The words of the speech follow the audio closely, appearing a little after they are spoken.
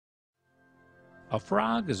A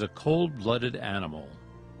frog is a cold-blooded animal,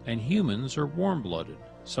 and humans are warm-blooded,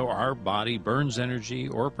 so our body burns energy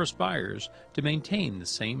or perspires to maintain the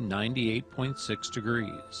same 98.6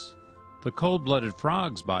 degrees. The cold-blooded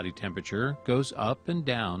frog's body temperature goes up and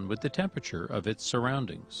down with the temperature of its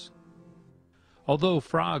surroundings. Although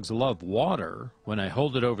frogs love water, when I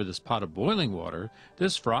hold it over this pot of boiling water,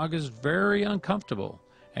 this frog is very uncomfortable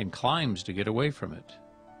and climbs to get away from it.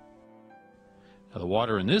 Now, the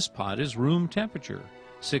water in this pot is room temperature,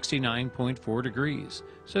 69.4 degrees,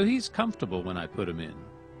 so he's comfortable when I put him in.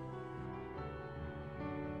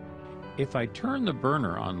 If I turn the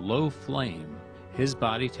burner on low flame, his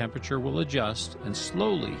body temperature will adjust and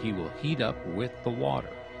slowly he will heat up with the water.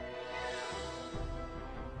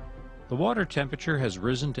 The water temperature has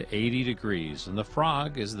risen to 80 degrees and the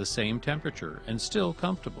frog is the same temperature and still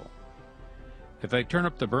comfortable. If I turn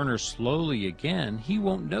up the burner slowly again, he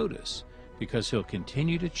won't notice because he'll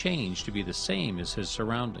continue to change to be the same as his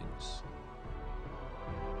surroundings.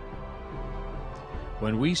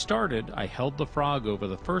 When we started, I held the frog over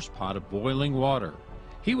the first pot of boiling water.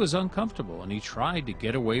 He was uncomfortable and he tried to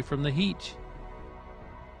get away from the heat.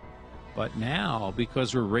 But now,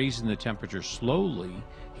 because we're raising the temperature slowly,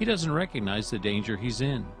 he doesn't recognize the danger he's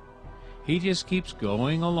in. He just keeps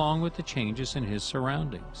going along with the changes in his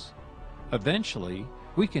surroundings. Eventually,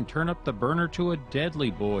 we can turn up the burner to a deadly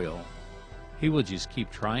boil. He will just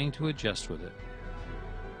keep trying to adjust with it.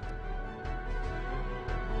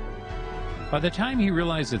 By the time he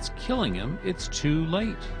realizes it's killing him, it's too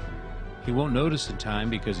late. He won't notice in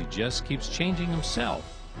time because he just keeps changing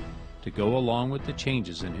himself to go along with the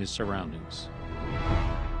changes in his surroundings.